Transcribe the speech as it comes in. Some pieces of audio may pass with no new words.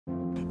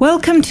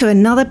Welcome to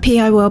another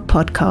PI World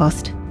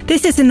podcast.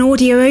 This is an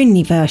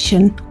audio-only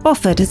version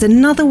offered as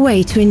another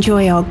way to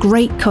enjoy our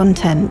great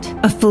content.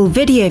 A full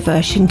video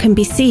version can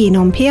be seen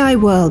on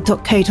piworld.co.uk,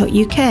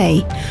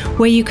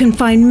 where you can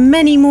find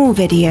many more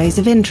videos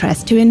of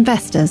interest to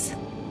investors.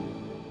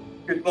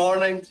 Good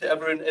morning to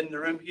everyone in the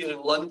room here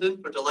in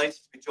London. We're delighted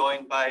to be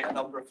joined by a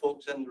number of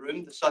folks in the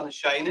room. The sun is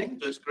shining,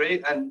 so it's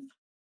great. And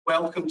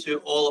welcome to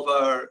all of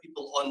our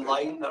people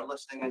online that are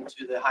listening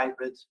into the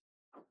hybrid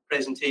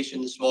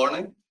presentation this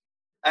morning.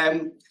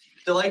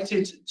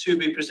 Delighted to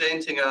be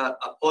presenting a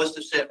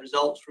positive set of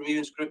results from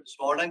Ewens Group this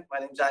morning. My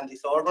name's Andy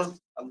Thorburn.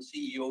 I'm the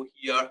CEO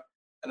here,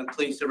 and I'm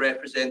pleased to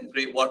represent the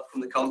great work from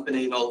the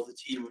company and all of the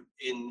team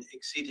in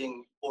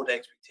exceeding board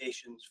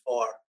expectations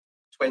for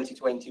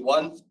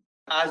 2021.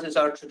 As is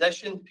our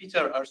tradition,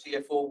 Peter, our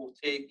CFO, will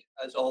take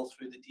us all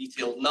through the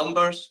detailed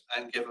numbers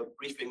and give a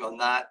briefing on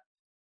that.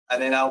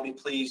 And then I'll be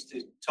pleased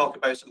to talk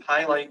about some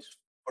highlights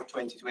for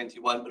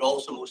 2021, but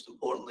also most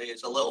importantly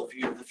is a little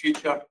view of the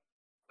future,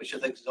 which I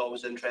think is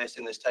always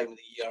interesting this time of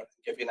the year, and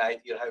give you an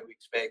idea how we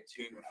expect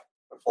to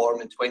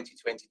perform in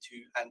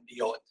 2022 and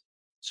beyond.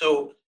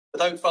 So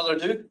without further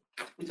ado,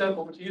 Peter,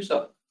 over to you,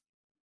 sir.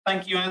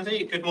 Thank you,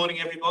 Andy. Good morning,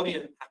 everybody,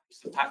 and happy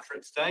St.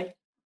 Patrick's Day.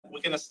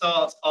 We're going to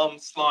start on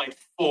slide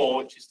 4,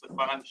 which is the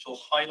financial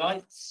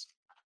highlights.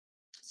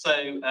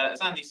 So, as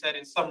Andy said,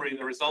 in summary,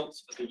 the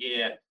results for the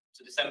year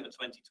to December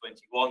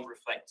 2021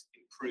 reflect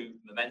improved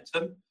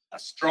momentum. A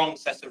strong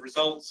set of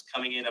results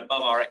coming in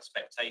above our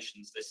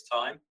expectations this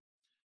time.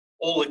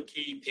 All the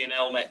key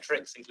P&L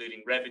metrics,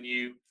 including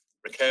revenue,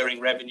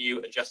 recurring revenue,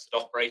 adjusted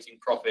operating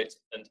profit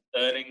and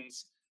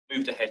earnings,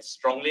 moved ahead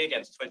strongly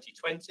against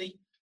 2020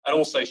 and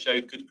also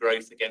showed good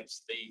growth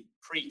against the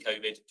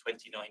pre-COVID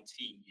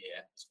 2019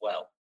 year as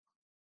well.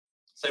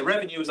 So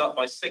revenue was up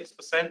by 6%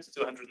 to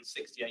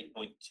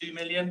 268.2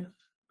 million,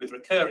 with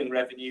recurring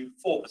revenue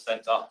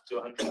 4% up to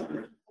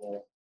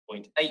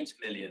 104.8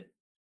 million.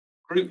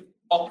 Group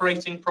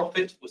operating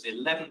profit was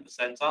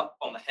 11% up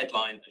on the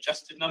headline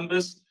adjusted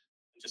numbers.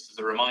 Just as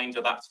a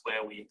reminder, that's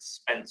where we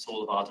expense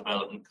all of our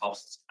development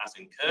costs as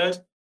incurred.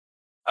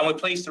 And we're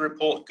pleased to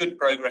report good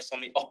progress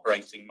on the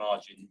operating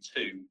margin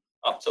too,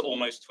 up to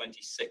almost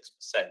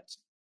 26%.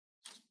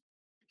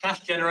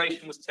 Cash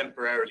generation was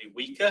temporarily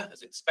weaker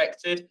as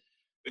expected,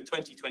 with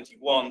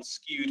 2021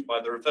 skewed by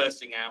the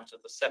reversing out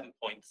of the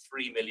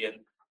 7.3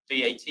 million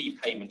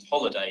VAT payment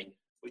holiday,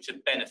 which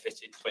had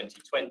benefited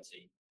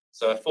 2020.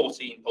 So a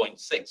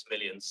 14.6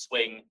 million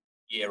swing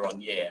year on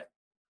year.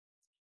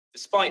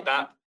 Despite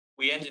that,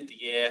 we ended the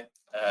year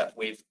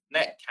with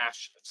net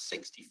cash of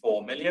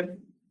 64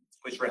 million,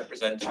 which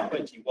represents a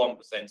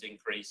 21%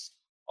 increase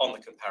on the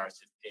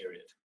comparative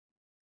period.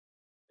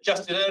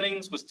 Adjusted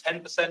earnings was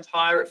 10%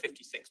 higher at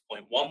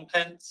 56.1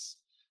 pence,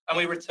 and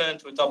we returned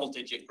to a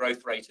double-digit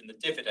growth rate in the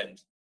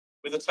dividend,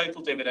 with a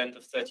total dividend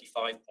of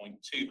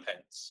 35.2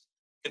 pence,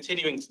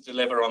 continuing to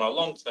deliver on our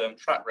long-term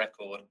track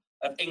record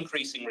of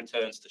increasing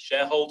returns to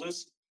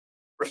shareholders,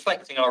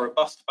 reflecting our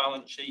robust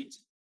balance sheet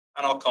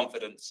and our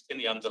confidence in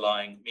the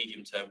underlying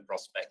medium-term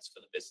prospects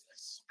for the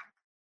business.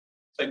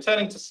 So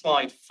turning to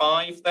slide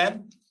 5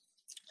 then,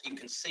 you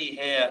can see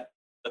here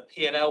the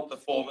P&L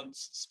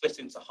performance split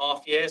into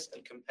half years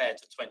and compared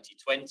to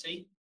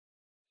 2020.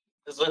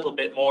 There's a little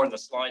bit more in the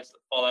slides that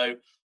follow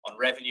on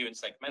revenue and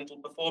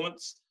segmental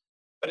performance,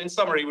 but in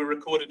summary, we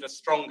recorded a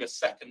stronger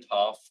second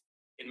half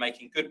in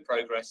making good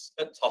progress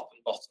at top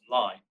and bottom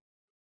line.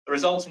 The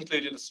results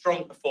included a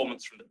strong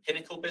performance from the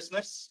Pinnacle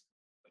business,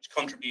 which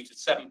contributed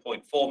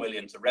 7.4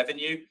 million to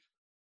revenue,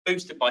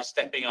 boosted by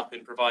stepping up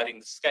in providing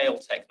the scale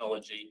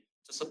technology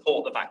to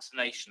support the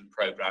vaccination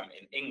programme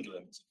in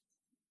England.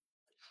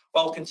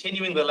 While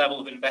continuing the level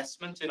of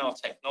investment in our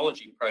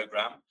technology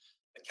programme,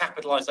 the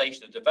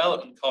capitalisation of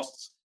development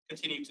costs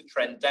continued to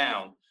trend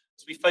down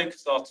as we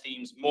focused our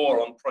teams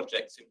more on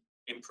projects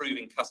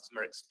improving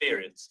customer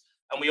experience,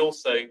 and we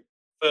also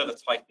further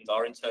tightened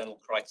our internal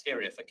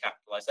criteria for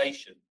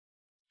capitalisation.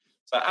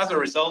 So as a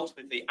result,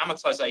 with the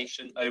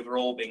amortization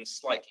overall being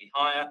slightly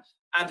higher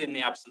and in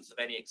the absence of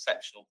any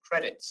exceptional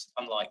credits,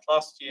 unlike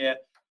last year,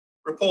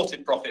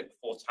 reported profit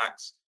before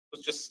tax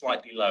was just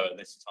slightly lower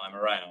this time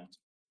around.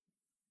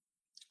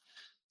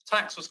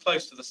 Tax was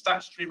close to the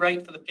statutory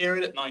rate for the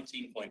period at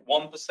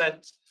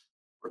 19.1%.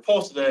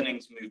 Reported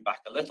earnings moved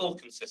back a little,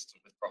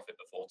 consistent with profit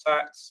before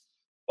tax,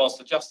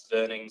 whilst adjusted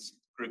earnings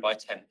grew by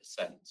 10%.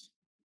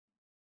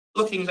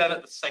 Looking then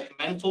at the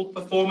segmental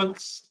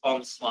performance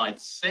on slide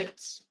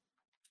 6,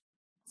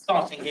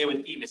 starting here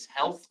with EMIS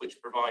Health, which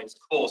provides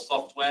core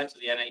software to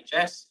the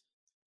NHS.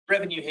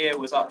 Revenue here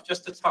was up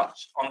just a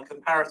touch on a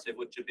comparative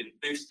which had been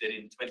boosted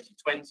in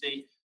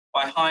 2020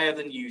 by higher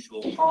than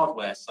usual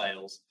hardware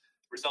sales,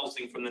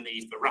 resulting from the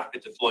need for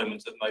rapid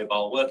deployment of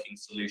mobile working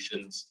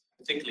solutions,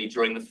 particularly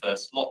during the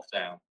first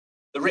lockdown.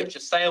 The richer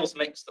sales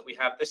mix that we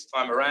have this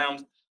time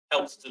around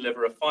helped to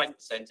deliver a 5%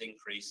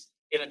 increase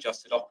in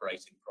adjusted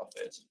operating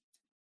profit.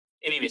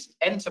 In EMIS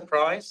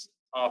Enterprise,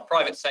 our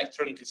private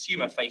sector and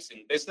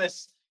consumer-facing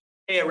business,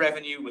 here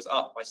revenue was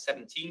up by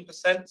 17%,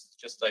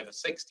 just over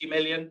 60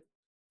 million.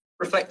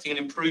 reflecting an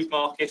improved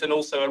market and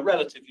also a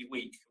relatively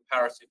weak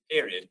comparative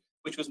period,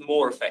 which was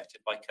more affected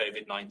by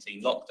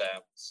COVID-19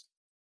 lockdowns.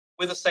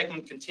 With a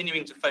segment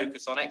continuing to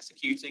focus on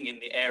executing in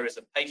the areas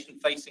of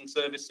patient-facing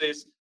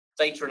services,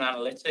 data and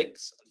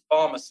analytics, and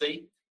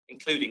pharmacy,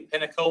 including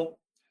Pinnacle,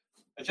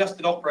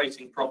 adjusted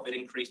operating profit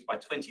increased by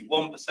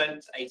 21%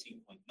 to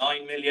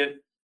 18.9 million,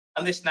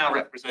 and this now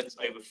represents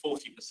over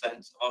 40%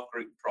 of our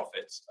group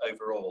profits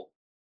overall.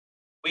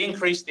 We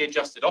increased the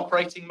adjusted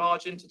operating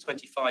margin to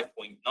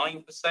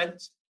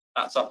 25.9%.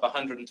 That's up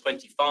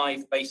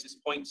 125 basis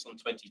points on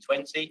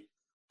 2020,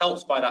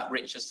 helped by that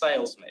richer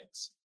sales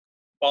mix,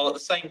 while at the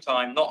same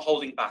time not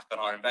holding back on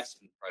our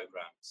investment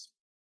programs.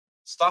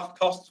 Staff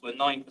costs were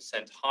 9%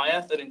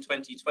 higher than in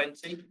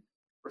 2020,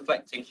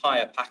 reflecting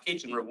higher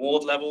package and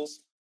reward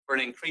levels for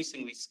an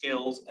increasingly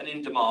skilled and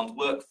in-demand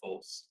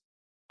workforce.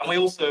 And we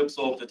also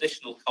absorbed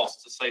additional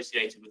costs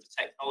associated with the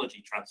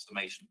technology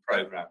transformation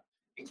program,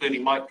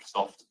 including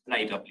Microsoft and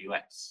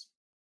AWS.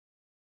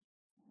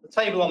 The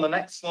table on the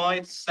next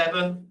slide,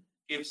 7,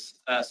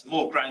 gives some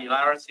more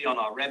granularity on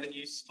our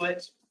revenue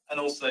split and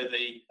also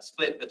the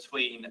split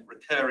between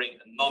recurring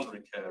and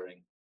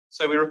non-recurring.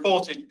 So we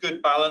reported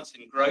good balance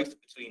in growth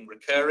between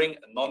recurring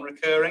and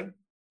non-recurring,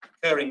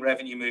 recurring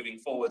revenue moving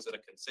forwards at a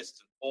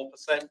consistent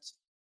 4%,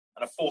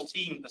 and a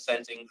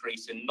 14%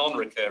 increase in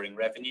non-recurring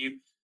revenue,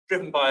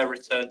 driven by a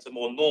return to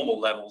more normal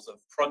levels of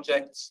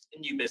projects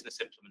and new business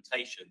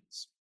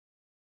implementations.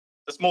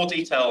 There's more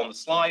detail on the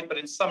slide, but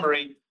in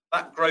summary,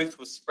 that growth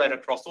was spread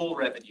across all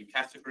revenue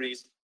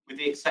categories, with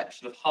the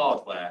exception of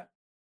hardware.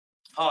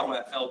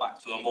 Hardware fell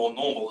back to a more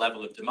normal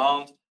level of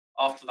demand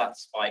after that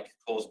spike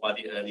caused by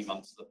the early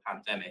months of the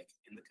pandemic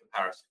in the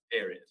comparative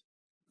period.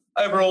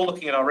 Overall,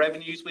 looking at our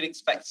revenues, we'd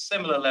expect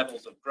similar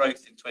levels of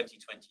growth in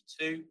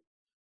 2022,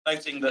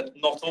 noting that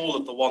not all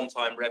of the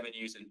one-time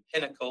revenues in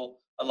Pinnacle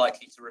are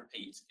likely to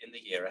repeat in the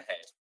year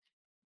ahead.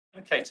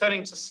 Okay,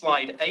 turning to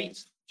slide 8,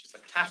 which is the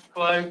cash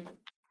flow.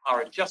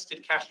 Our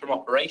adjusted cash from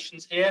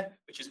operations here,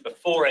 which is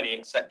before any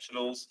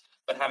exceptionals,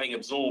 but having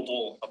absorbed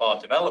all of our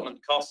development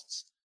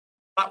costs,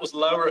 that was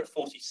lower at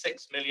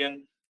 46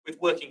 million, with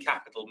working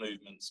capital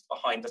movements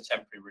behind the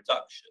temporary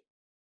reduction.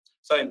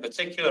 So in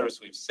particular, as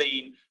we've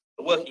seen,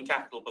 the working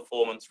capital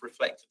performance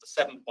reflected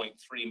the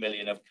 7.3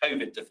 million of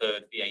COVID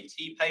deferred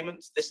VAT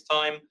payments this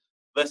time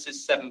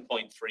versus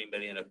 7.3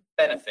 million of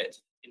benefit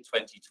in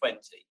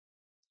 2020.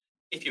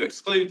 If you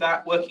exclude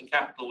that, working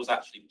capital was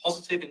actually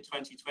positive in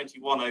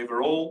 2021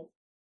 overall,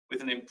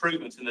 with an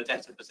improvement in the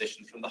debtor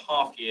position from the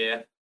half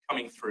year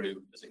coming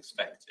through as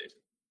expected.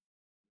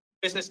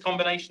 Business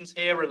combinations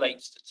here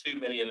relates to 2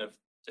 million of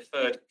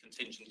deferred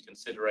contingent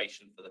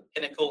consideration for the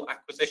Pinnacle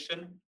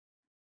acquisition.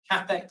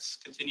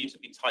 CapEx continued to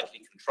be tightly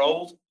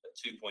controlled at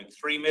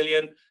 2.3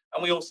 million,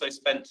 and we also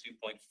spent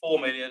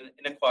 2.4 million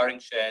in acquiring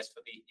shares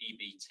for the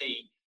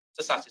EBT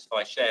to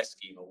satisfy share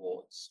scheme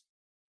awards.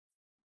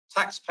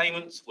 Tax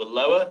payments were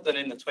lower than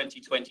in the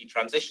 2020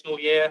 transitional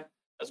year,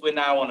 as we're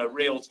now on a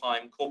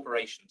real-time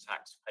corporation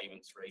tax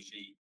payments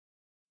regime.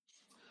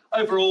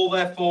 Overall,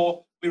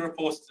 therefore, we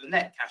reported a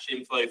net cash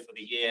inflow for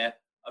the year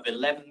of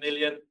 11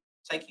 million,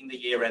 taking the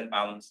year-end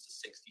balance to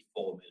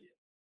 64 million.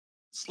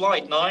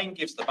 Slide 9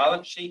 gives the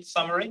balance sheet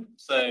summary.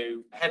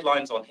 So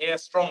headlines on here: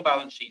 strong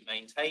balance sheet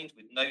maintained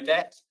with no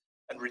debt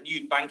and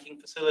renewed banking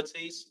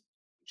facilities,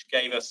 which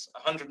gave us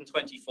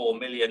 124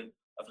 million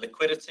of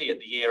liquidity at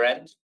the year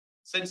end.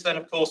 Since then,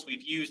 of course,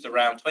 we've used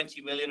around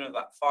 20 million of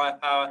that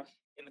firepower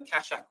in the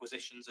cash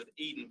acquisitions of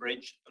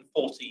Edenbridge and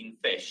 14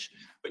 Fish,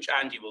 which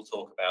Andy will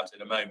talk about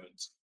in a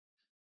moment.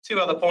 2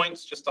 other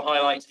points just to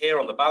highlight here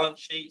on the balance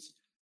sheet.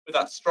 With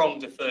that strong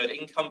deferred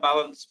income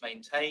balance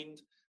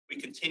maintained,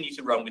 we continue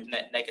to run with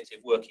net negative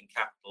working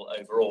capital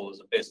overall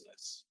as a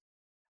business.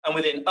 And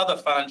within other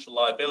financial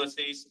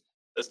liabilities,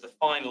 there's the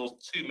final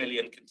 2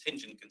 million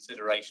contingent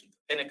consideration for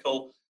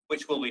Pinnacle,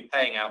 which we'll be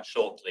paying out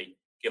shortly,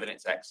 given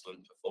its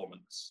excellent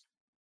performance.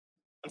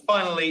 And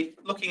finally,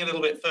 looking a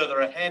little bit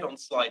further ahead on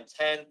slide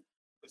 10,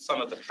 with some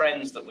of the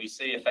trends that we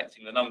see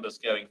affecting the numbers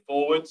going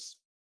forwards.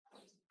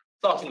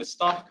 Starting with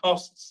staff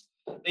costs,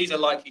 these are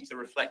likely to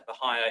reflect the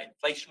higher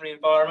inflationary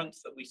environment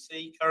that we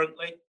see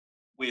currently,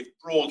 with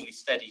broadly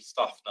steady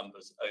staff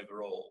numbers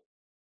overall.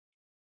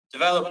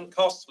 Development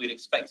costs, we'd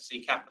expect to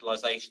see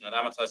capitalisation and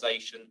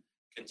amortisation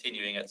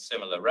continuing at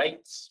similar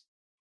rates.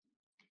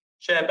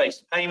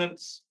 Share-based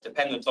payments,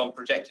 dependent on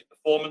projected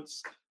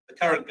performance. The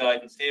current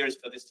guidance here is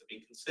for this to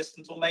be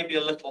consistent or maybe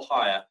a little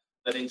higher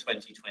than in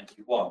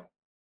 2021.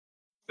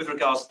 With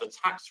regards to the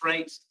tax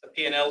rate, the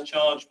P&L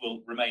charge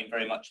will remain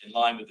very much in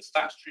line with the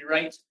statutory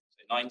rate,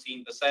 so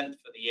 19%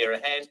 for the year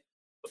ahead,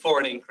 before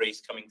an increase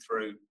coming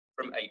through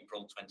from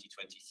April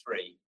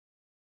 2023.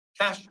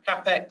 Cash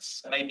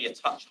CapEx may be a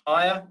touch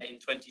higher in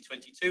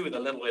 2022, with a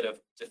little bit of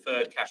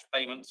deferred cash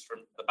payments from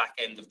the back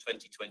end of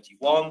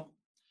 2021,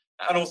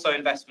 and also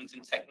investment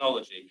in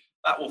technology.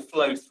 That will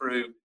flow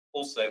through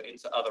also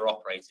into other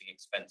operating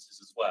expenses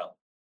as well.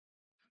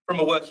 From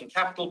a working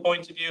capital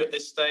point of view at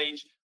this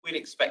stage, we'd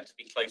expect to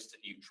be close to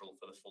neutral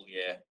for the full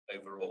year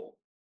overall.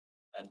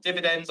 And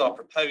dividends, our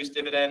proposed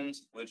dividend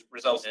would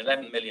result in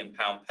 £11 million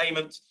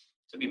payment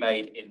to be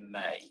made in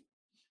May.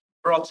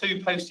 For our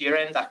two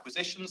post-year-end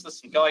acquisitions,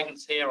 there's some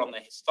guidance here on the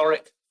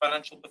historic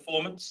financial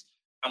performance,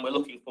 and we're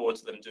looking forward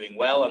to them doing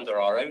well under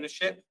our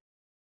ownership.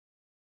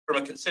 From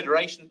a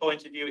consideration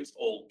point of view, it's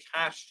all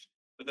cash,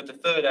 with a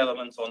deferred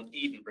element on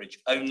Edenbridge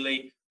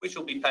only, which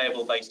will be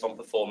payable based on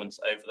performance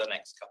over the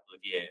next couple of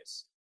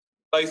years.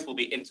 Both will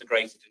be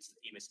integrated into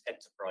the EMIS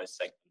enterprise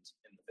segment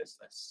in the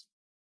business.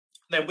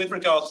 And then with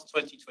regards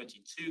to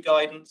 2022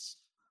 guidance,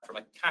 from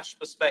a cash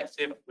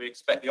perspective, we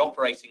expect the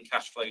operating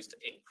cash flows to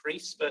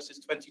increase versus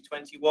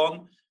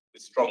 2021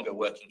 with stronger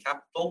working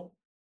capital.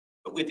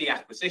 But with the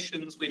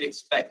acquisitions, we'd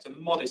expect a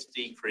modest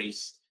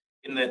decrease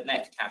in the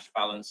net cash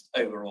balance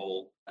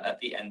overall at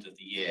the end of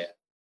the year.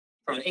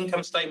 From an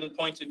income statement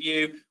point of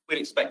view, we'd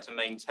expect to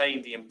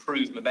maintain the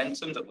improved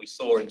momentum that we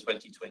saw in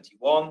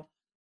 2021,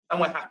 and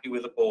we're happy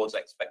with the board's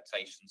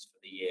expectations for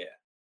the year.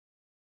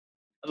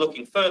 And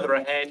looking further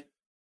ahead,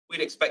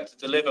 we'd expect to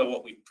deliver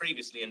what we've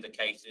previously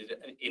indicated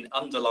in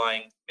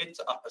underlying mid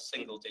to upper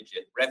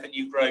single-digit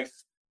revenue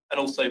growth and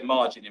also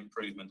margin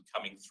improvement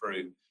coming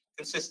through,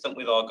 consistent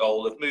with our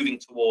goal of moving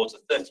towards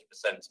a 30%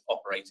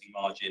 operating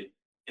margin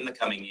in the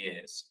coming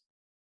years.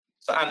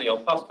 So Andy, I'll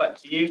pass back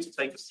to you to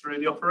take us through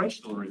the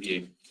operational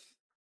review.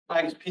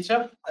 Thanks,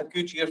 Peter. A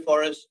good year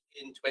for us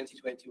in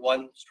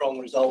 2021. Strong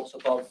results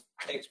above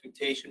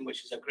expectation,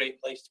 which is a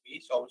great place to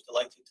be. So I was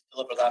delighted to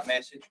deliver that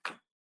message.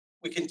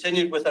 We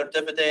continued with our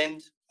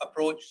dividend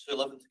approach, so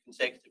 11th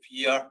consecutive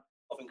year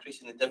of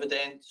increasing the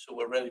dividend. So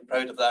we're really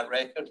proud of that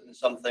record, and it's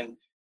something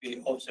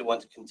we obviously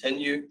want to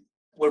continue.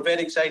 We're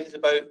very excited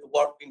about the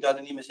work being done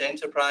in EMIS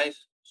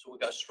Enterprise. So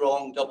we've got a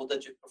strong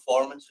double-digit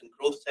performance in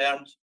growth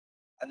terms,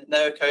 and it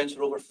now accounts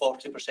for over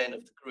 40%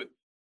 of the group.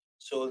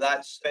 So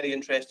that's very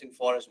interesting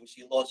for us. We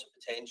see lots of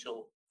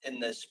potential in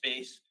this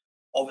space.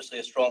 Obviously,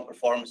 a strong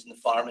performance in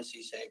the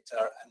pharmacy sector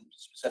and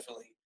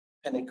specifically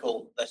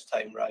Pinnacle this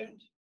time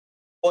round.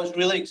 What's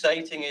really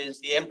exciting is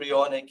the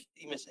embryonic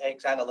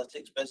EMIS-X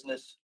Analytics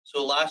business.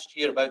 So last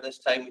year, about this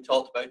time, we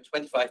talked about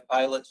 25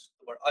 pilots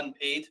that were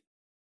unpaid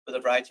with a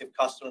variety of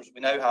customers. We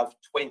now have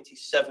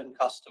 27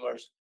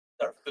 customers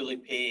that are fully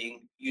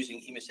paying using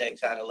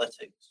EMIS-X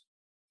Analytics.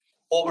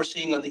 What we're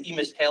seeing on the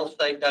EMIS Health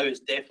side now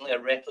is definitely a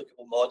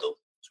replicable model.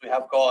 So we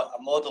have got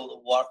a model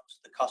that works.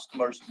 The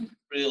customers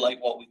really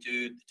like what we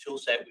do, the tool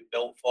set we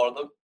built for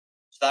them.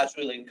 So that's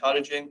really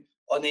encouraging.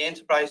 On the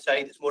enterprise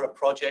side, it's more a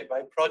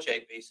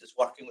project-by-project basis,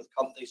 working with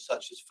companies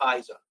such as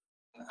Pfizer.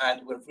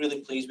 And we're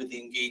really pleased with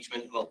the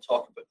engagement, and we'll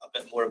talk a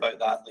bit more about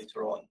that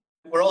later on.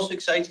 We're also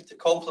excited to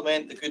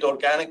complement the good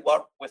organic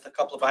work with a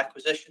couple of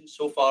acquisitions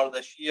so far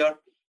this year.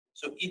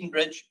 So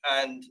Edenbridge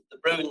and the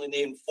brilliantly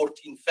named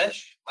 14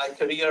 Fish. My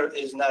career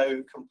is now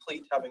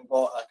complete, having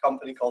bought a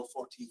company called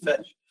 14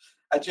 Fish.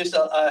 And just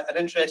an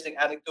interesting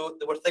anecdote,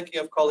 they were thinking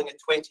of calling it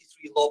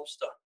 23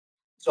 Lobster.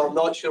 So I'm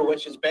not sure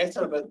which is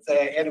better, but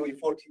anyway,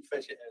 14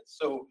 Fish it is.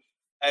 So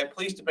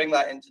pleased to bring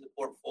that into the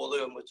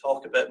portfolio, and we'll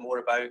talk a bit more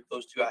about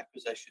those two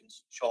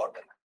acquisitions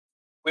shortly.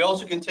 We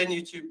also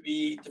continue to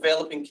be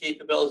developing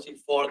capability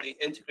for the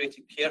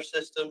integrated care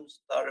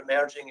systems that are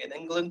emerging in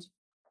England.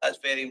 That's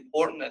very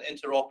important, and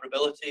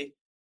interoperability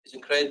is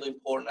incredibly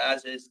important,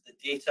 as is the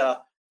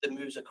data that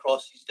moves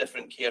across these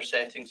different care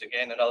settings.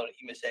 Again, another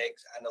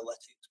EMIS-X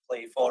Analytics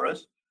play for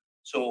us.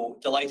 So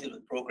delighted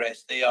with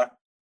progress there.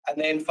 And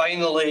then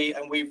finally,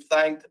 and we've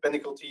thanked the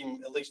Pinnacle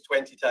team at least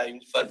 20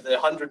 times, but the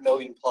 100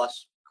 million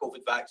plus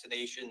COVID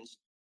vaccinations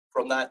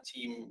from that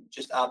team,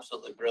 just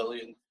absolutely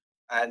brilliant.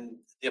 And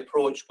the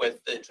approach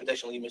with the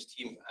traditional EMIS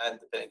team and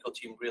the Pinnacle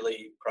team,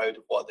 really proud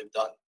of what they've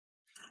done.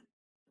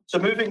 So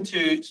moving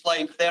to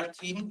slide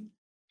 13,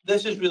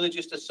 this is really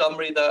just a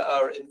summary that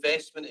our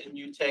investment in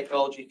new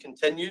technology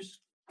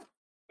continues.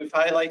 We've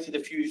highlighted a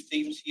few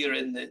themes here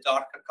in the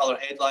darker colour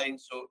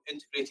headlines. So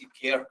integrated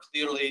care,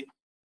 clearly.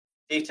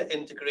 Data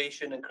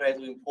integration,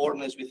 incredibly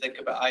important as we think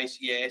about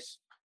ICS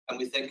and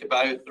we think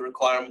about the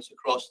requirements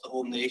across the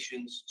home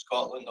nations,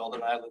 Scotland,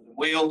 Northern Ireland and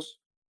Wales.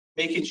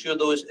 Making sure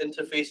those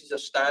interfaces are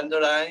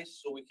standardised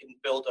so we can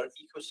build our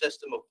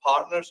ecosystem of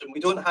partners. And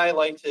we don't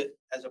highlight it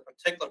as a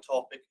particular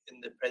topic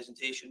in the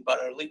presentation, but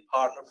our Lead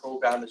Partner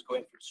Programme is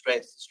going from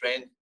strength to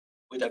strength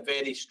with a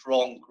very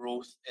strong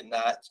growth in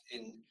that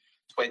in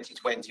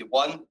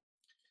 2021.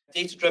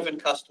 Data-driven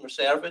customer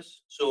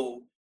service,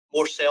 so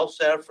more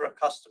self-serve for our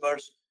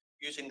customers,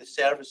 using the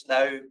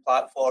ServiceNow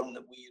platform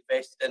that we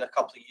invested in a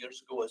couple of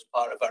years ago as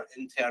part of our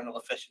internal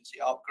efficiency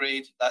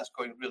upgrade. That's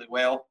going really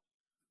well.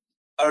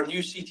 Our new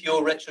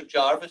CTO, Richard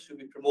Jarvis, who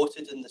we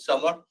promoted in the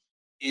summer,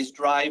 is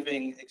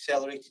driving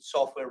accelerated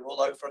software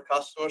rollout for our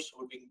customers. So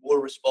we're being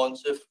more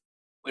responsive.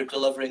 We're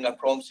delivering our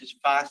promises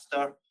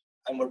faster,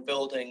 and we're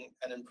building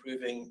and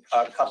improving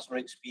our customer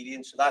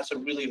experience. So that's a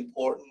really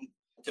important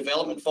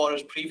development for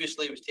us.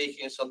 Previously, it was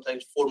taking us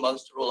sometimes 4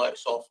 months to roll out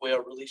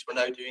software release. We're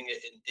now doing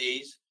it in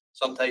days,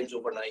 sometimes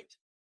overnight.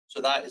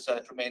 So that is a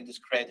tremendous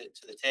credit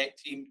to the tech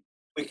team.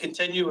 We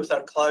continue with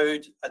our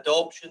cloud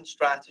adoption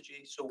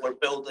strategy. So we're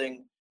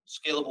building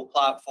scalable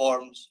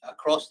platforms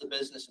across the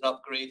business and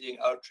upgrading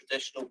our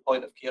traditional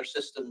point of care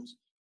systems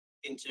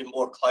into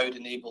more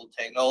cloud-enabled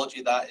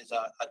technology. That is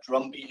a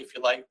drumbeat, if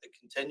you like, that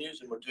continues,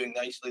 and we're doing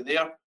nicely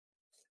there.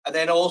 And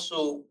then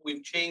also,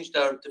 we've changed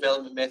our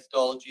development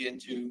methodology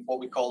into what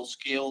we call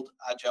Scaled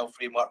Agile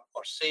Framework,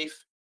 or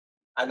SAFe,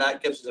 and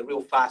that gives us a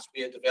real fast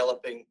way of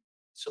developing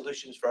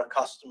solutions for our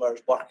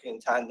customers, working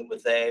in tandem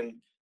with them,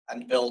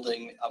 and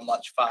building a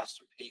much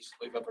faster pace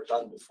than we've ever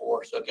done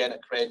before. So again, a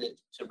credit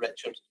to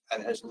Richard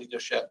and his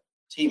leadership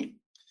team.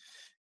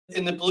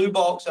 In the blue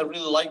box, I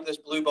really like this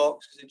blue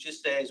box because it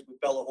just says we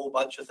built a whole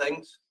bunch of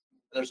things.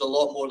 And there's a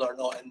lot more that are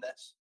not in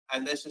this.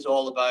 And this is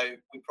all about,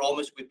 we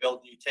promised we'd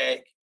build new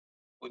tech.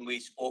 When we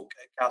spoke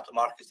at Capital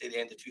Markets Day at the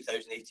end of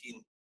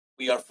 2018,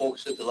 we are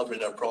focused on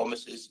delivering our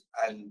promises,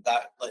 and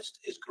that list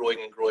is growing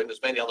and growing.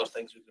 There's many other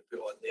things we could put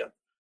on there,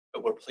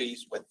 but we're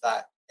pleased with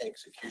that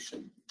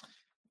execution.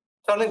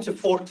 Turning to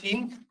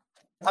 14,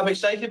 I'm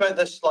excited about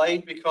this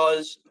slide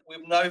because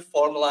we've now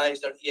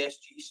formalised our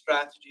ESG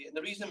strategy. And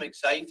the reason I'm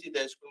excited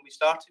is when we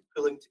started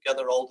pulling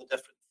together all the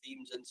different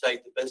themes inside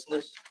the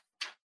business,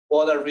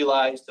 what I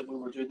realised that we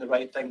were doing the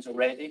right things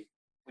already.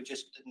 We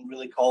just didn't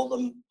really call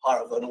them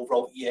part of an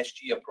overall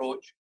ESG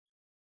approach.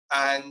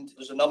 And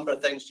there's a number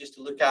of things just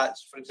to look at.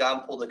 For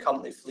example, the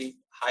company fleet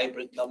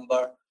hybrid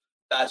number,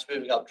 that's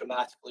moving up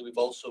dramatically. We've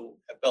also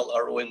built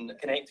our own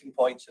connecting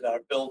points in our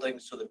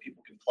buildings so that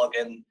people can plug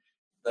in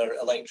their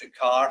electric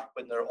car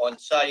when they're on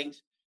site.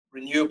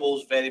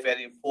 Renewables, very,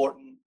 very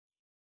important.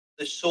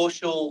 The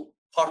social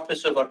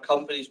purpose of our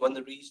company is one of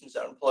the reasons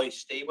that our employees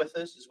stay with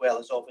us, as well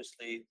as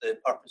obviously the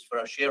purpose for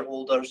our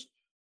shareholders.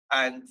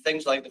 And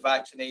things like the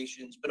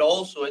vaccinations, but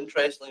also,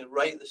 interestingly,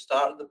 right at the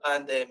start of the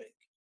pandemic,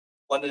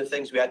 one of the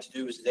things we had to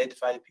do was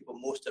identify the people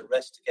most at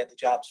risk to get the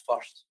jabs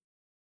first.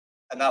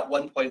 And that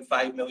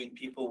 1.5 million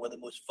people were the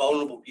most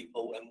vulnerable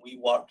people, and we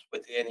worked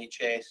with the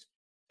NHS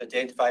to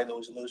identify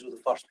those, and those were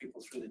the first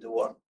people through the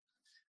door.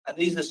 And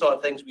these are the sort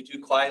of things we do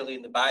quietly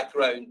in the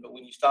background, but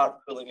when you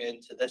start pulling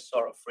into this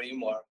sort of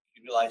framework,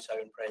 you realise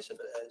how impressive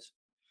it is.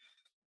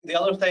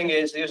 The other thing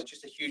is, there's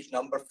just a huge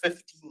number,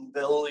 15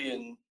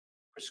 billion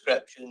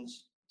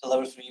prescriptions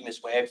delivered through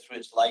EMIS-Web through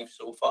its life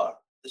so far.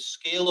 The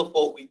scale of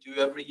what we do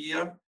every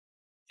year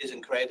is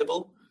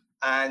incredible.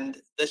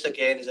 And this,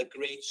 again, is a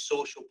great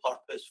social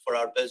purpose for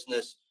our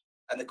business.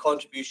 And the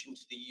contribution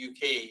to the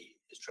UK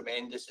is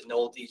tremendous in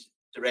all these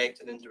direct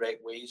and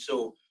indirect ways.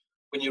 So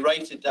when you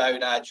write it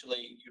down,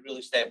 actually, you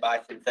really step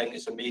back and think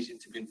it's amazing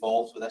to be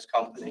involved with this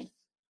company.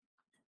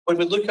 When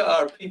we look at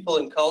our people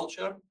and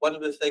culture, one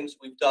of the things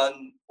we've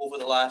done over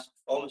the last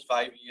almost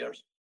 5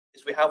 years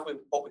is we have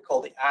what we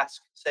call the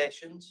Ask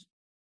sessions.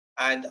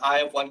 And I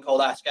have one called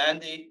Ask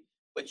Andy,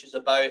 which is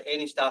about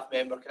any staff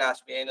member can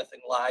ask me anything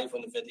live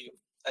on the video.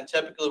 And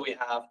typically we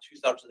have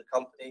 2/3 of the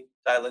company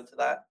dial into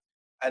that.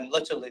 And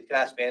literally they can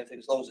ask me anything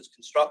as long as it's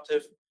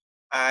constructive.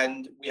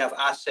 And we have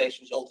Ask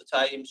sessions all the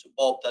time. So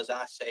Bob does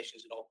Ask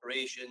sessions in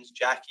operations,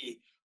 Jackie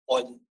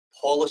on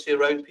policy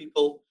around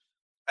people.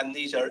 And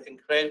these are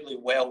incredibly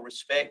well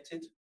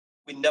respected.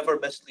 We never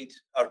mislead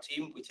our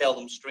team. We tell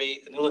them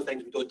straight. And the only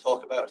things we don't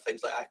talk about are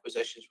things like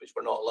acquisitions, which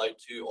we're not allowed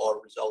to,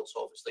 or results,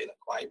 obviously, in a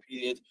quiet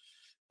period.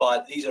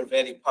 But these are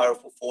very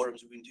powerful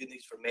forums. We've been doing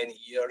these for many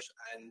years.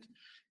 And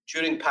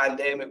during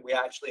pandemic, we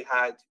actually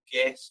had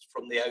guests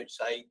from the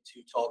outside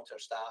to talk to our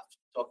staff,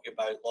 talking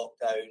about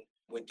lockdown,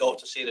 with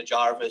Dr. Sarah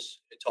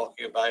Jarvis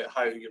talking about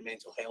how your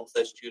mental health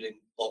is during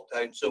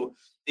lockdown. So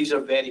these are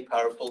very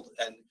powerful,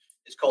 and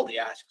it's called the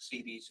Ask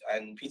series,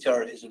 and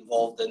Peter is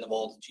involved in them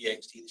all. The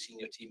GXT, the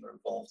senior team are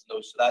involved in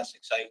those, so that's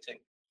exciting.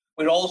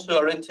 We're also,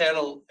 our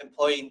internal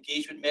employee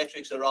engagement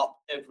metrics are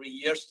up every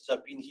year since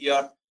I've been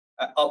here,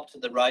 up to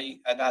the right,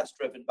 and that's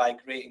driven by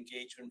great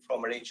engagement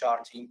from our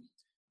HR team.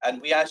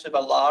 And we actually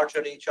have a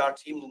larger HR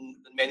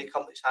team than many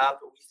companies have,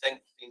 but we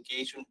think the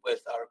engagement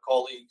with our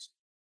colleagues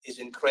is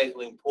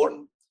incredibly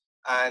important,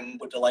 and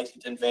we're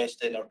delighted to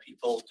invest in our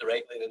people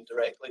directly and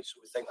indirectly, so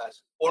we think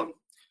that's important.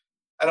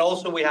 And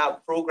also we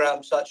have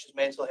programs such as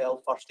mental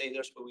health first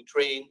aiders where we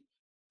train.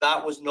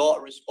 That was not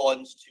a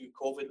response to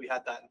COVID. We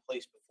had that in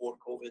place before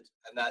COVID,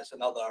 and that's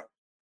another,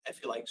 if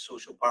you like,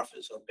 social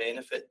purpose or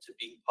benefit to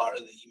being part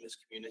of the EMIS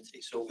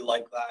community. So we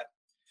like that.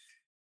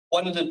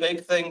 One of the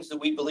big things that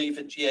we believe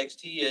at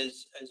GXT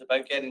is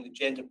about getting the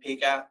gender pay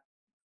gap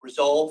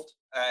resolved,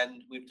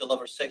 and we've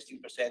delivered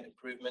 16%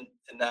 improvement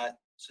in that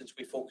since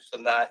we focused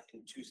on that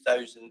in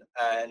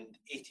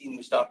 2018.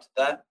 We started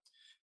that.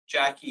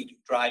 Jackie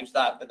drives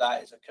that, but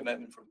that is a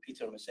commitment from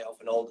Peter, myself,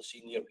 and all the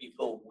senior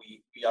people.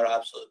 We are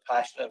absolutely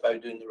passionate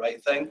about doing the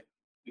right thing.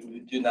 We've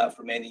been doing that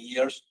for many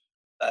years.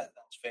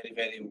 That's very,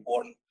 very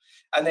important.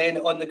 And then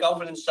on the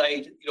governance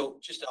side,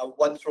 just a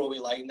one throwaway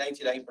line,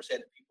 99%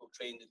 of people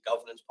trained in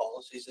governance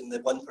policies, and the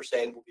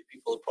 1% will be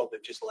people who probably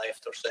just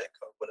left or sick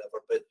or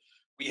whatever. But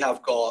we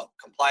have got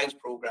compliance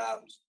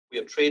programs. We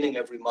have training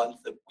every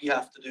month that we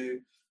have to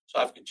do. So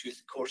I've got 2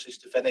 courses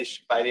to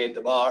finish by the end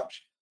of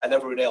March, and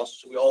everyone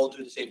else. So we all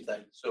do the same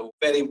thing. So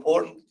very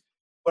important.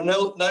 We're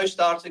now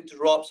starting to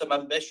draw up some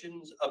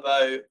ambitions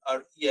about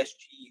our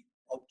ESG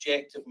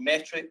objective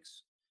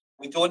metrics.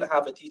 We don't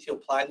have a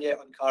detailed plan yet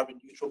on carbon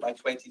neutral by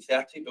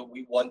 2030, but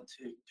we want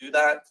to do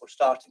that. We're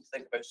starting to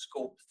think about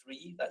scope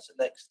 3. That's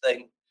the next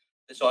thing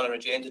that's on our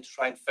agenda, to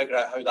try and figure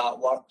out how that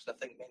works. I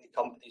think many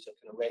companies are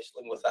kind of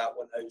wrestling with that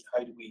one.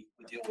 How do we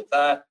deal with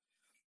that?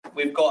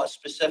 We've got a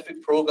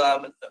specific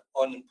program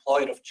on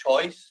employer of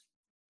choice,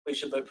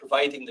 which is about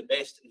providing the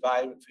best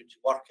environment for you to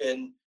work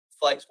in,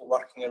 flexible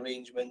working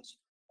arrangements,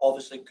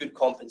 obviously good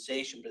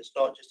compensation, but it's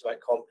not just about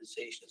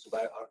compensation, it's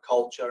about our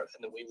culture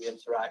and the way we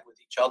interact with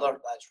each other.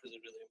 That's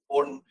really, really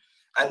important,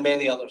 and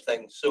many other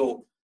things.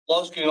 So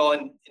lots going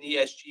on in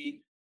ESG.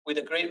 We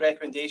had a great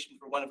recommendation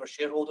for one of our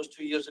shareholders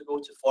 2 years ago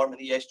to form an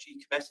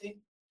ESG committee.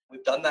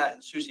 We've done that,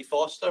 and Susie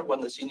Foster, one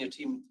of the senior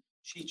team,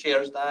 she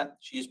chairs that.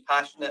 She is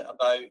passionate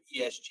about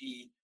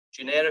ESG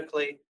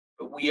generically,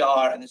 but we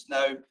are, and it's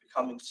now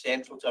becoming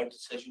central to our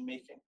decision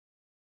making.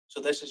 So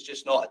this is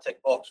just not a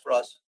tick box for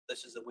us.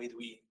 This is the way that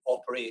we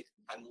operate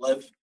and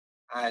live,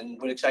 and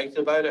we're excited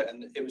about it.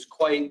 And it was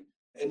quite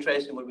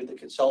interesting when the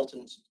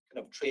consultants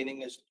kind of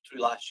training us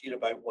through last year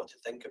about what to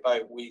think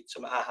about. We had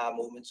some aha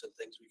moments and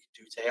things we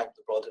could do to help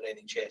the broader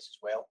NHS as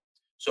well.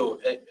 So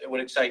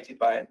we're excited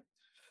by it.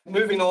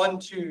 Moving on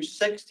to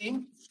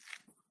 16.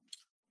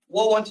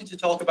 What I wanted to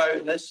talk about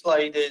in this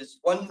slide is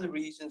one of the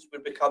reasons we're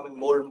becoming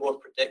more and more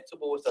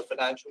predictable with our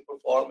financial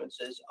performance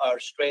is our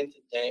strength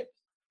and depth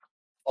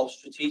of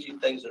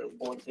strategic things that are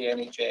important to the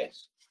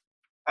NHS.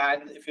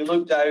 And if you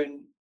look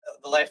down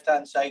the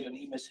left-hand side on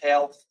EMIS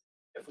Health,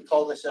 if we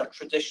call this our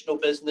traditional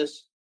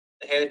business,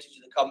 the heritage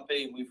of the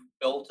company, we've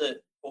built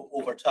it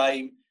over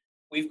time.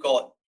 We've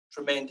got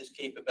tremendous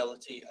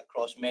capability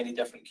across many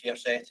different care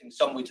settings.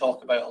 Some we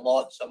talk about a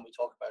lot, some we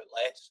talk about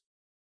less.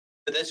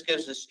 But this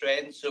gives us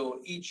strength.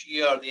 So each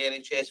year the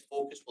NHS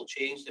focus will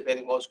change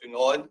depending on what's going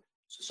on.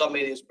 So some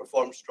areas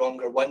perform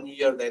stronger one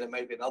year, then it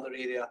might be another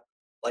area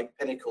like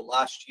Pinnacle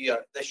last year.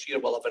 This year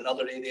we'll have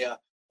another area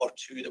or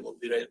two that will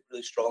be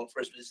really strong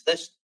for us. But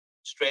this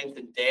strength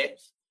and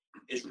depth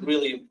is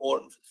really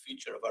important for the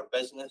future of our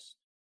business.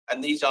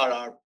 And these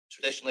are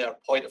traditionally our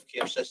point of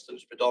care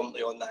systems,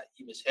 predominantly on that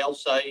EMIS Health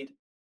side.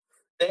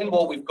 Then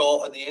what we've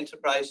got on the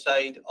enterprise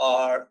side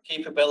are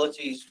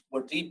capabilities.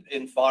 We're deep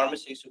in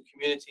pharmacy, so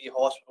community,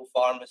 hospital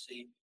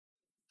pharmacy.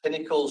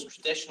 Pinnacle's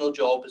traditional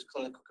job is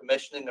clinical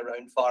commissioning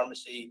around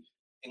pharmacy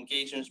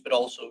engagements, but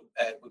also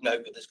we've now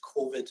got this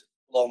COVID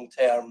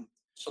long-term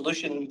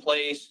solution in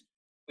place.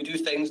 We do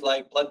things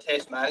like blood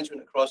test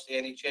management across the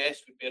NHS.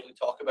 We barely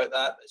talk about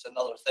that, but it's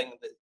another thing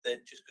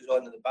that just goes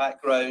on in the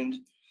background.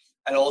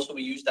 And also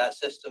we use that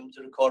system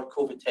to record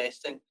COVID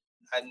testing,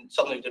 and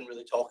something we didn't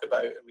really talk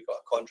about, and we got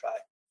a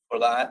contract for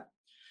that.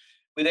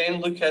 We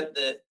then look at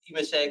the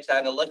EMIS-X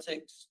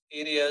analytics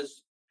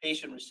areas,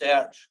 patient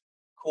research,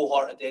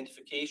 cohort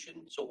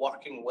identification, so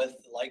working with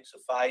the likes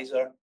of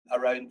Pfizer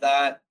around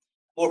that.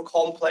 More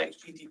complex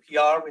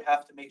GDPR, we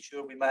have to make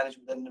sure we manage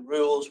within the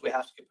rules. We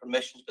have to get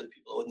permissions by the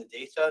people who own the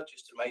data.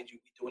 Just to remind you,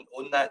 we don't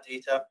own that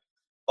data,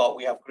 but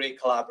we have great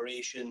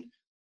collaboration.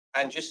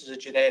 And just as a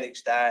generic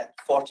stat,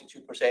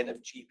 42% of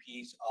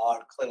GPs are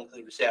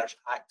clinically research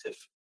active.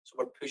 So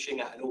we're pushing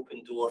at an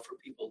open door for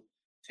people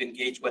to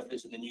engage with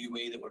us in the new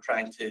way that we're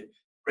trying to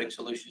bring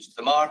solutions to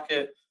the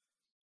market.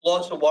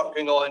 Lots of work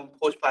going on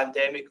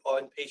post-pandemic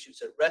on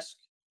patients at risk.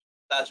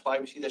 That's why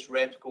we see this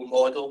Repco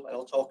model, and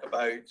I'll talk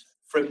about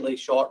Frimley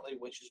shortly,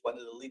 which is one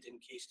of the leading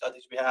case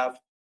studies we have.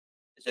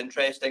 It's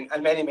interesting,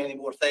 and many, many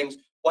more things.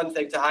 One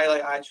thing to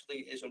highlight actually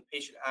is on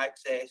patient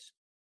access,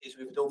 is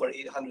we've had over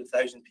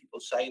 800,000 people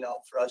sign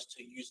up for us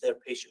to use their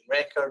patient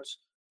records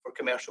for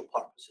commercial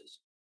purposes.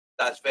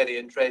 That's very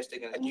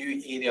interesting, and a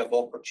new area of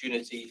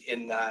opportunity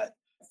in that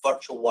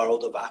virtual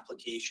world of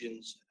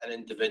applications and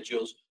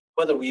individuals.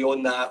 Whether we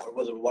own that or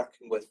whether we're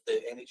working with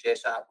the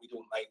NHS app, we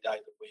don't mind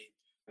either way.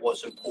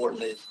 What's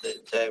important is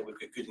that we've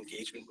got good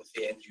engagement with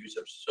the end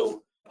users,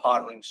 so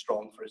partnering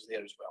strong for us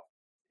there as well.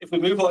 If we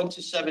move on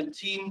to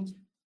 17,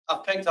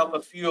 I've picked up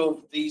a few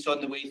of these on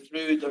the way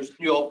through. There's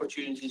new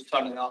opportunities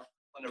turning up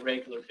on a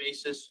regular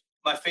basis.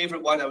 My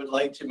favourite one I would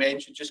like to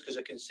mention, just because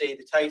I can say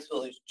the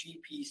title, is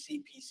GP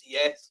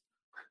CPCS.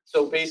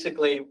 So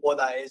basically what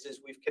that is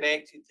we've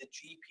connected the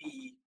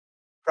GP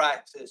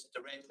practice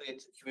directly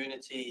into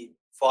community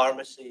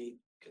pharmacy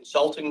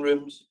consulting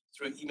rooms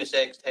through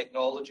EMIS-X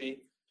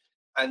technology.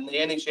 And the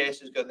NHS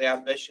has got the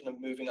ambition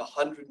of moving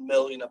 100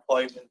 million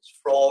appointments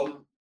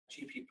from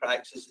GP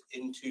practices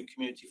into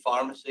community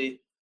pharmacy.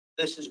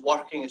 This is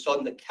working, it's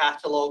on the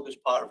catalogue as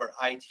part of our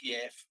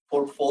ITF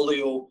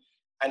portfolio,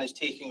 and is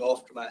taking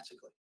off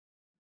dramatically.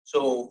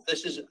 So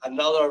this is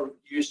another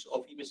use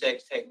of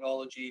EMIS-X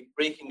technology,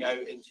 breaking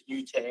out into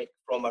new tech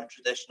from our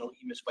traditional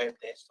EMIS web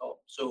desktop.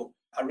 So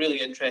a really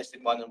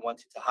interesting one and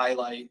wanted to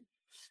highlight.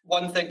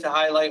 One thing to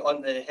highlight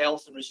on the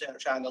health and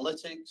research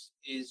analytics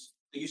is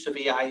the use of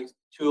AI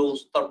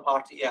tools,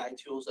 third-party AI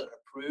tools that are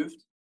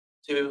approved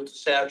to be able to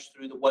search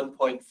through the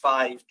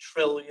 1.5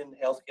 trillion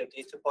healthcare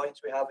data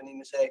points we have in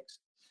EMIS-X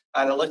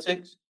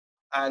analytics.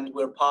 And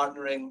we're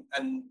partnering,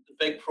 and the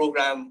big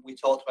program we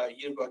talked about a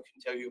year ago, I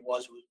can tell you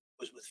was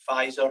with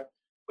Pfizer.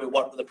 We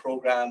worked with a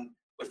program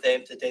with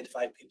them to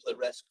identify people at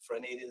risk for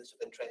an area that's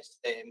of interest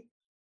to them.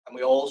 And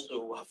we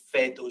also have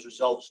fed those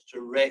results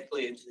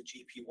directly into the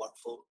GP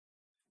workflow.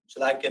 So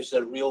that gives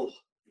a real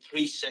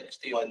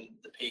 360 on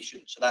the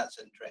patient. So that's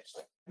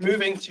interesting.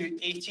 Moving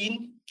to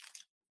 18,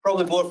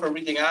 probably more for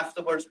reading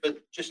afterwards, but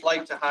just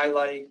like to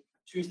highlight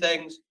two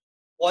things.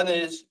 One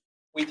is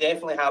we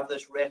definitely have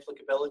this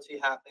replicability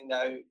happening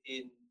now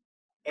in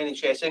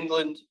NHS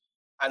England,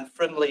 and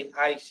Frimley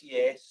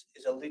ICS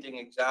is a leading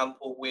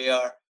example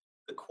where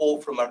the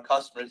quote from our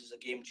customers is a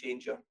game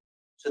changer.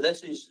 So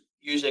this is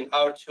using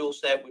our tool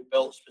set we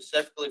built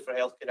specifically for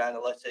healthcare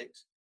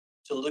analytics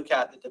to look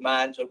at the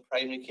demands on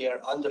primary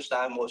care,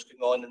 understand what's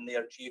going on in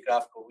their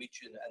geographical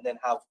region, and then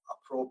have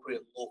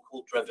appropriate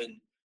local driven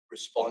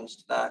response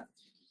to that.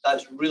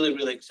 That's really,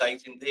 really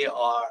exciting. They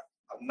are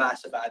a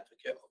massive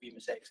advocate of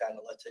EMIS-X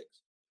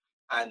analytics,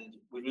 and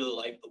we really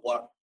like the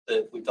work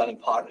that we've done in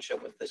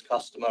partnership with this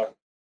customer.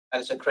 And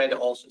it's a credit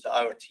also to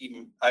our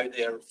team out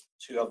there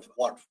to have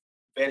worked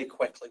very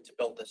quickly to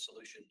build this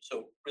solution.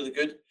 So really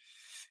good.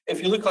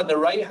 If you look on the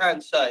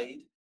right-hand side,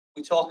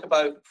 we talk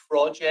about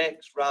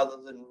projects rather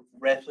than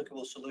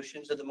replicable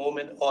solutions at the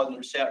moment on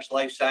research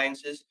life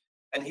sciences.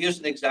 And here's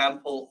an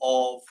example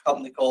of a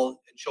company called,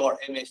 in short,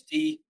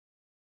 MSD,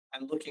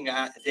 and looking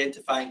at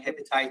identifying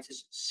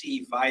hepatitis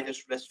C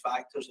virus risk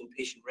factors in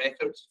patient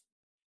records,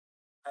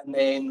 and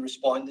then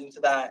responding to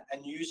that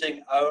and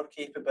using our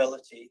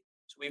capability.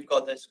 So we've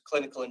got this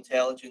clinical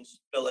intelligence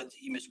built into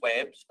EMIS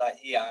Webs, that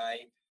AI,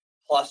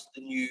 plus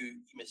the new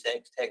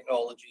EMIS-X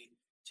technology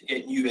to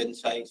get new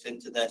insights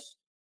into this.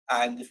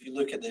 And if you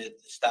look at the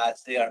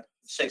stats there,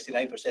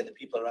 69% of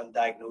people are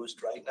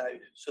undiagnosed right now.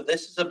 So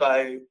this is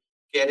about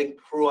getting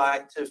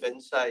proactive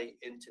insight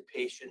into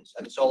patients,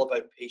 and it's all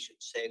about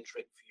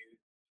patient-centric view.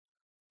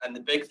 And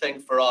the big thing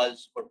for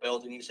us, we're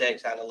building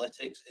EMIS-X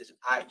analytics, is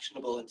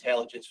actionable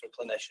intelligence for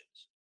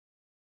clinicians.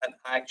 And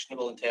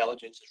actionable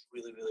intelligence is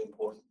really, really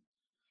important.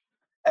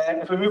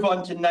 If we move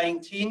on to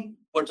 19,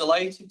 we're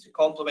delighted to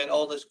complement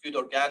all this good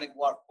organic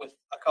work with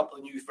a couple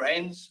of new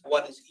friends.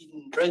 One is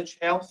Edenbridge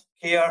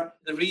Healthcare.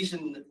 The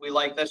reason that we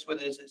like this one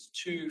is it's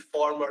two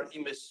former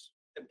EMIS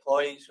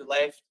employees who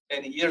left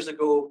many years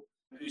ago,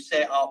 who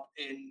set up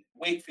in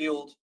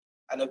Wakefield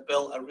and have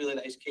built a really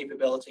nice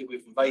capability.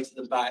 We've invited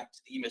them back to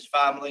the EMIS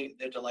family.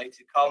 They're delighted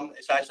to come.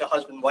 It's actually a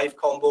husband-wife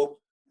combo,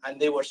 and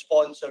they were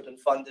sponsored and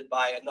funded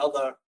by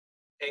another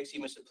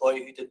ex-EMIS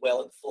employee who did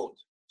well at Float.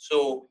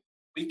 So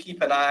we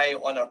keep an eye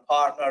on our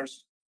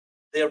partners.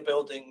 They're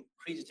building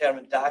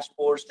predetermined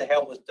dashboards to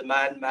help with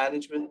demand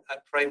management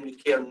at primary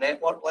care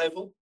network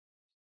level.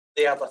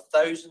 They have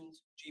 1,000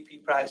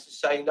 GP practices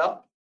signed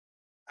up,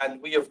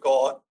 and we have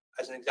got,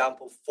 as an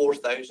example,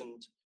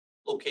 4,000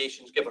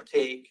 locations, give or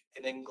take,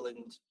 in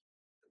England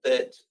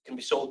that can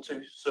be sold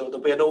to. So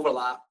there'll be an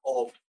overlap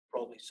of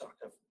probably sort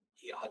of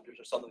 800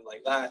 or something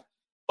like that.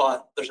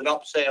 But there's an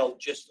upsell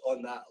just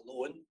on that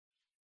alone.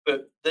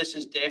 But this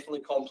is definitely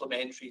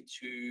complementary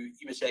to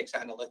EMIS-X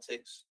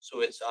analytics.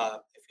 So it's,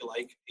 if you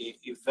like,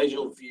 a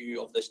visual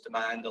view of this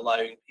demand,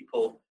 allowing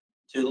people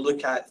to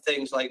look at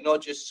things like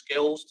not just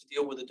skills to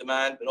deal with the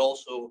demand, but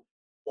also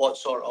what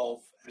sort of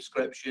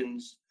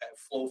prescriptions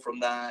flow from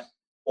that,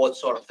 what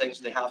sort of things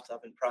they have to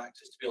have in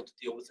practice to be able to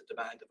deal with the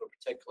demand of a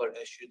particular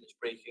issue that's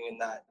breaking in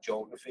that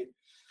geography.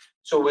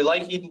 So we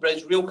like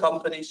Edenbridge, real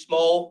company,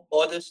 small,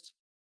 modest,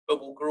 but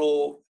will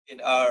grow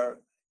in our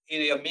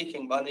area,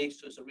 making money.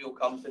 So it's a real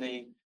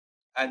company.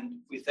 And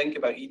we think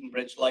about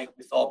Edenbridge like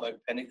we thought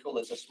about Pinnacle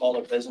as a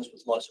smaller business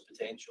with lots of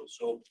potential.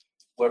 So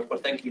we're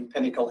thinking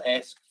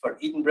Pinnacle-esque for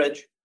Edenbridge.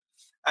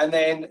 And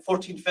then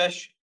 14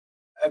 Fish,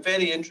 a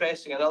very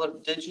interesting, another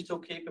digital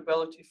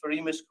capability for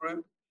EMIS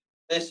Group.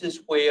 This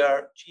is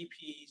where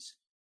GPs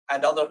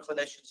and other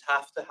clinicians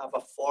have to have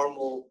a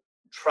formal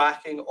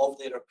tracking of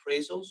their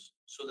appraisals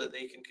so that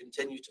they can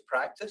continue to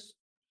practice.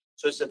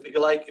 So it's, if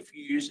you like, if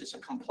you use it's a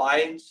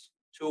compliance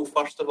tool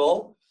first of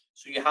all.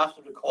 So you have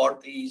to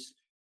record these.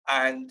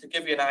 And to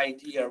give you an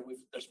idea,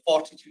 there's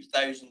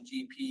 42,000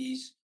 GPs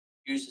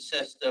use the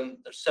system.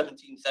 There's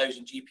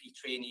 17,000 GP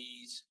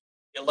trainees,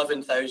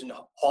 11,000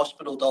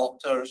 hospital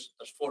doctors.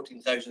 There's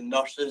 14,000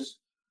 nurses.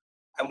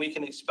 And we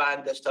can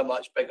expand this to a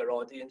much bigger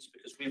audience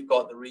because we've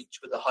got the reach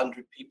with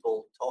 100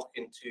 people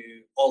talking to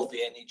all of the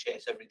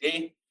NHS every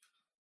day.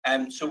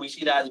 So we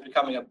see that as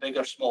becoming a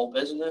bigger small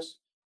business.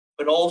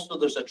 But also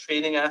there's a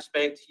training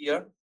aspect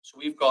here. So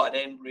we've got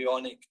an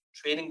embryonic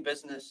training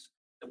business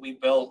that we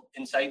built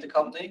inside the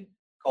company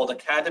called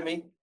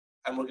Academy.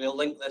 And we're going to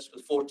link this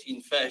with 14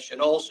 Fish. And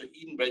also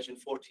Edenbridge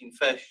and 14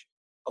 Fish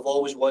have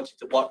always wanted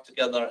to work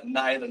together, and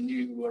neither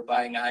knew we were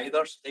buying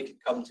either. So they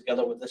could come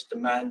together with this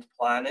demand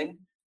planning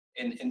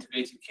in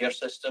integrated care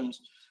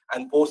systems.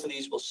 And both of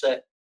these will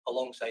sit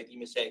alongside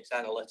EMIS-X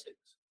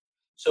analytics.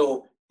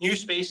 So new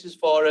spaces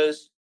for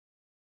us,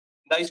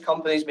 nice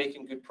companies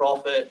making good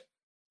profit,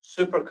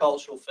 super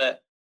cultural fit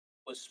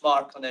with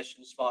smart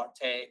clinicians, smart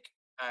tech,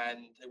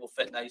 and they will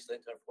fit nicely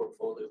into our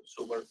portfolio.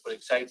 So we're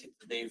excited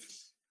that they've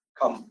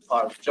come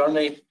part of the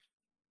journey.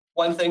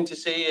 One thing to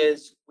say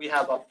is we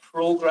have a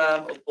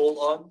program of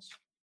bolt-ons.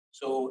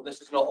 So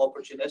this is not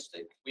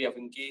opportunistic. We have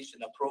engaged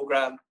in a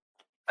program,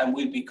 and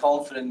we'd be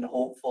confident and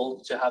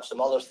hopeful to have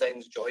some other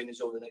things join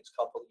us over the next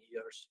couple of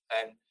years.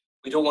 And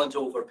we don't want to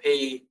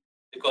overpay.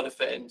 They've got to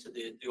fit into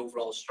the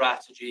overall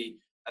strategy,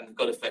 and they've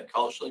got to fit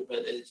culturally, but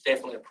it's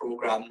definitely a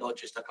program, not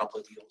just a couple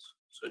of deals.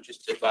 So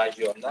just to advise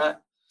you on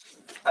that.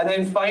 And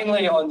then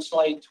finally on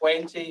slide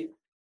 20,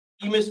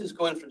 EMIS is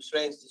going from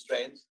strength to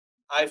strength.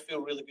 I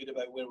feel really good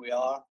about where we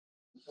are.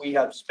 We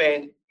have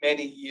spent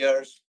many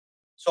years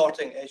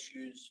sorting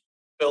issues,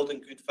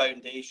 building good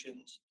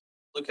foundations,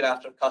 looking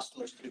after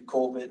customers through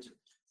COVID,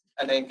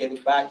 and then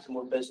getting back to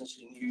more business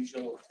as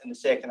usual in the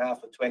second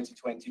half of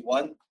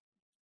 2021.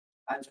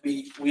 As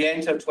we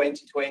enter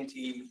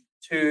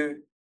 2022,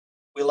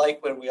 we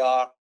like where we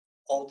are.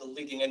 All the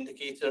leading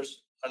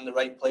indicators are in the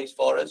right place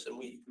for us, and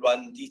we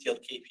run detailed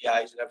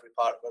KPIs in every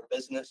part of our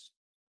business.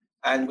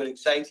 And we're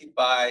excited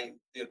by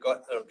the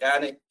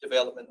organic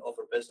development of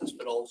our business,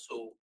 but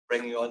also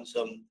bringing on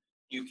some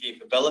new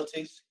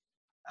capabilities.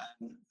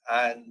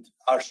 And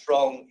our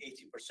strong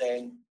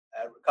 80%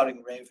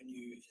 recurring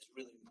revenue is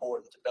really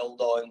important to build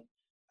on,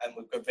 and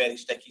we've got very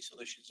sticky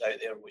solutions out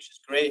there, which is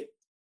great.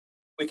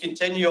 We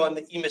continue on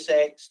the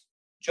EMIS-X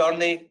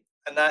journey,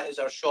 and that is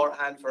our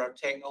shorthand for our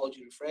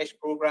technology refresh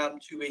program.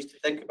 Two ways to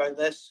think about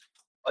this.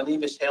 On the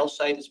EMIS Health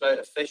side, it's about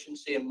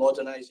efficiency and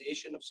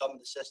modernization of some of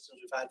the systems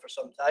we've had for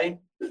some time.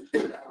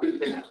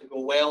 Continues to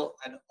go well.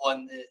 And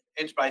on the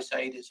enterprise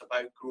side, it's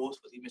about growth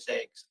with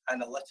EMIS-X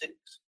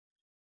analytics.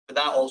 But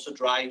that also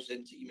drives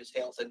into EMIS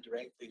Health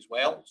indirectly as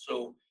well.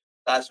 So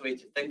that's the way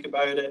to think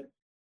about it.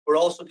 We're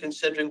also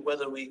considering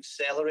whether we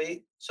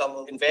accelerate some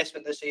of the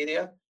investment in this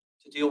area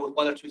to deal with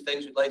one or two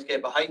things we'd like to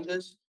get behind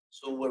us.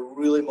 So we're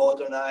really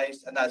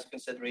modernized, and that's a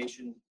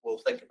consideration we'll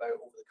think about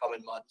over the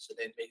coming months and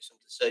then make some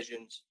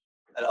decisions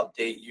and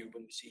update you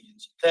when we see you in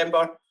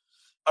September.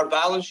 Our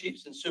balance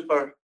sheet's in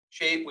super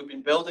shape. We've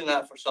been building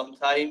that for some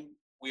time.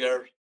 We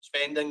are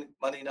spending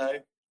money now,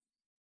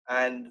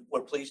 and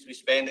we're pleased to be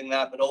spending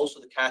that, but also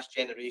the cash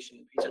generation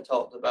that Peter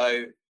talked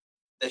about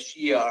this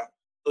year.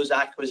 Those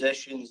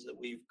acquisitions that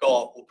we've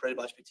got will pretty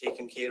much be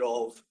taken care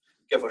of,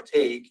 give or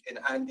take, in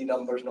Andy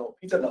numbers, not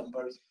Peter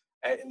numbers,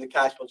 in the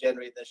cash we'll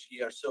generate this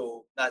year.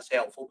 So that's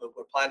helpful, but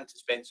we're planning to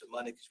spend some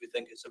money because we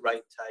think it's the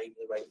right time,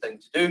 the right thing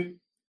to do.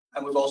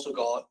 And we've also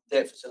got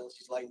debt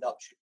facilities lined up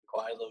should we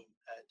require them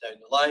down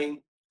the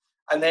line.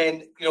 And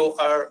then,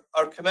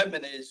 our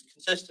commitment is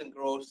consistent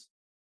growth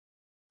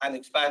and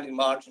expanding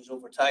margins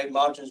over time.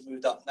 Margins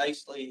moved up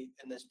nicely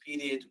in this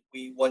period.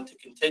 We want to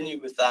continue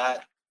with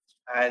that,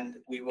 and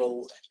we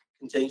will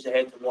continue to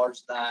head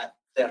towards that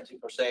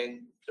 30%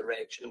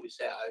 direction we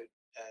set out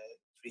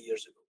 3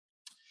 years ago.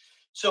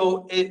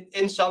 So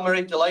in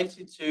summary,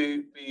 delighted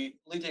to be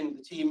leading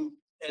the team.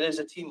 It is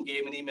a team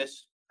game in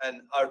EMIS,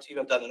 and our team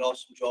have done an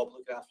awesome job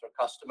looking after our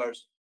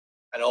customers,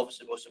 and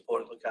obviously most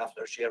important, looking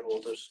after our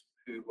shareholders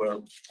who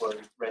we're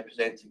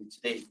representing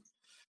today.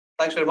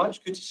 Thanks very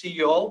much. Good to see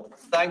you all.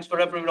 Thanks for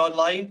everyone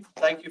online.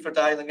 Thank you for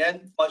dialing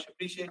in. Much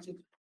appreciated.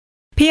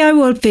 PI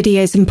World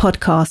videos and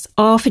podcasts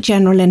are for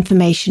general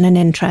information and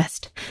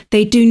interest.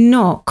 They do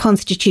not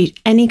constitute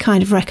any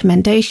kind of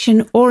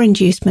recommendation or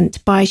inducement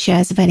to buy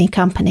shares of any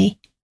company.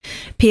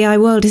 PI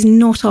World is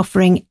not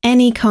offering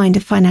any kind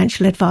of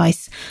financial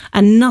advice,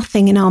 and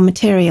nothing in our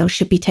material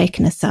should be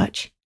taken as such.